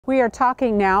We are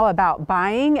talking now about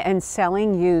buying and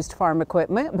selling used farm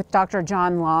equipment with Dr.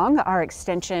 John Long, our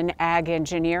Extension Ag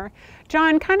Engineer.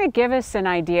 John, kind of give us an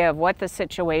idea of what the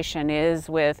situation is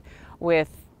with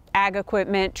ag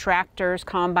equipment, tractors,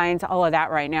 combines, all of that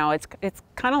right now. It's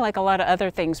kind of like a lot of other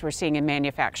things we're seeing in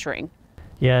manufacturing.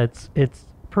 Yeah, it's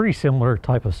pretty similar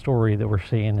type of story that we're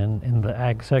seeing in the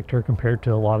ag sector compared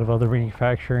to a lot of other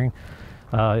manufacturing.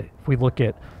 If we look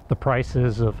at the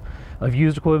prices of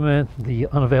used equipment, the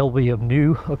unavailability of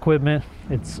new equipment,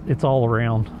 it's all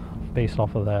around based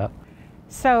off of that.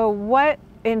 So what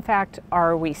in fact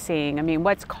are we seeing? I mean,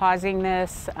 what's causing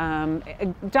this?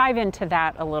 Dive into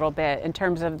that a little bit in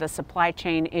terms of the supply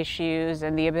chain issues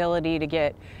and the ability to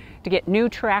get new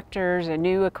tractors and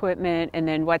new equipment, and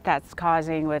then what that's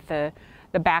causing with the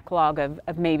backlog of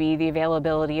maybe the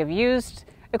availability of used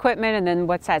equipment, and then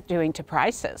what's that doing to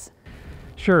prices?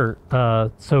 Sure.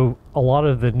 So a lot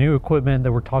of the new equipment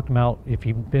that we're talking about, if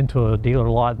you've been to a dealer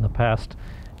lot in the past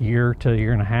year to a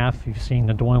year and a half, you've seen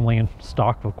the dwindling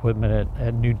stock of equipment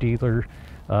at new dealer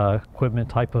equipment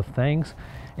type of things.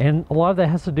 And a lot of that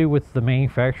has to do with the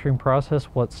manufacturing process.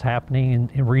 What's happening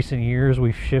in recent years,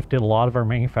 we've shifted a lot of our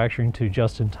manufacturing to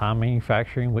just-in-time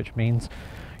manufacturing, which means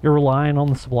you're relying on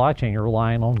the supply chain. You're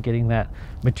relying on getting that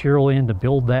material in to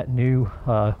build that new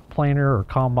planter or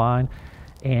combine.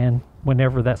 And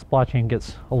whenever that supply chain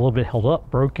gets a little bit held up,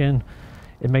 broken,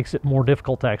 it makes it more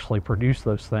difficult to actually produce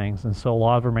those things. And so a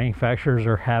lot of our manufacturers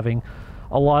are having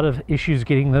a lot of issues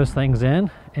getting those things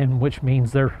in, and which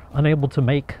means they're unable to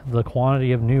make the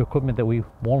quantity of new equipment that we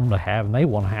want them to have and they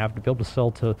want to have to be able to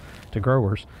sell to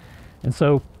growers. And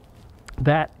so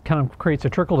that kind of creates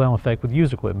a trickle-down effect with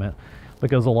used equipment,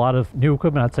 because a lot of new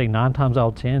equipment, I'd say 9 times out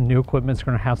of 10, new equipment is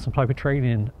going to have some type of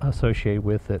trade-in associated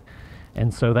with it.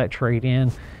 And so that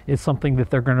trade-in is something that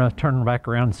they're going to turn back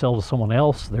around and sell to someone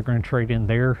else. They're going to trade in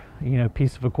their,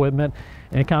 piece of equipment,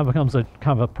 and it kind of becomes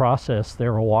a process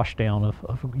there, a wash down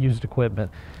of used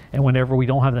equipment. And whenever we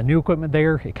don't have that new equipment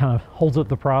there, it kind of holds up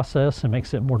the process and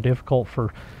makes it more difficult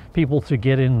for people to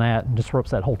get in that and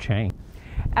disrupts that whole chain.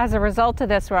 As a result of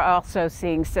this, we're also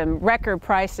seeing some record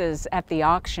prices at the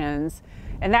auctions,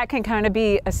 and that can kind of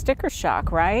be a sticker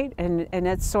shock, right? And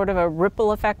it's sort of a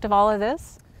ripple effect of all of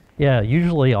this. Yeah,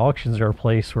 usually auctions are a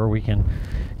place where we can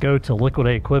go to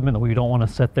liquidate equipment that we don't want to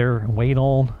sit there and wait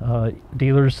on.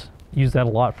 Dealers use that a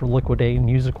lot for liquidating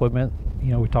used equipment.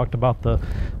 We talked about the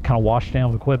kind of wash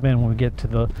down of equipment. When we get to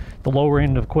the lower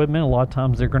end of equipment, a lot of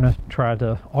times they're going to try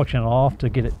to auction it off to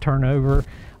get it turned over,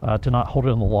 to not hold it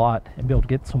on the lot and be able to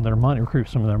get some of their money, recoup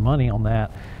some of their money on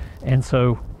that. And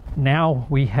so now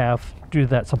we have, due to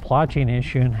that supply chain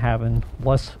issue and having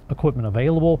less equipment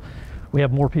available, we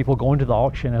have more people going to the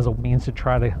auction as a means to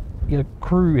try to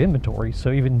accrue inventory.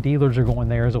 So even dealers are going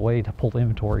there as a way to pull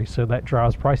inventory. So that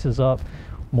drives prices up,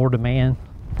 more demand,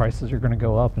 prices are going to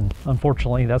go up. And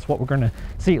unfortunately, that's what we're going to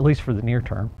see, at least for the near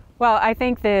term. Well, I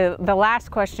think the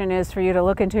last question is for you to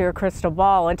look into your crystal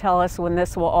ball and tell us when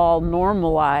this will all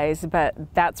normalize, but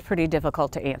that's pretty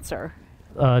difficult to answer.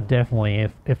 Definitely.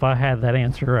 If I had that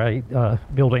answer, I'd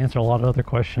be able to answer a lot of other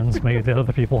questions maybe that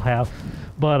other people have.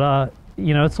 But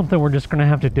it's something we're just going to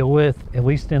have to deal with, at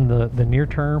least in the near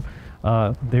term.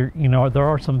 There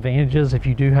are some advantages. If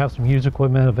you do have some used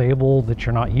equipment available that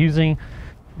you're not using,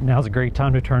 now's a great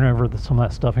time to turn over some of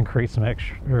that stuff and create some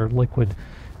extra liquid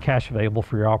cash available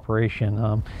for your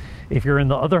operation. If you're, in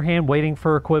the other hand, waiting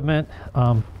for equipment,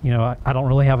 I don't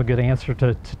really have a good answer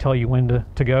to tell you when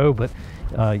to go, but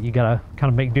you got to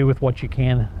kind of make do with what you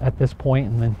can at this point,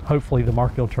 and then hopefully the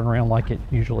market will turn around like it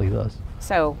usually does.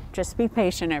 So just be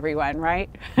patient, everyone, right?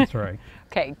 That's right.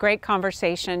 Okay, great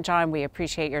conversation, John. We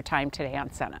appreciate your time today on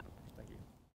SUNUP.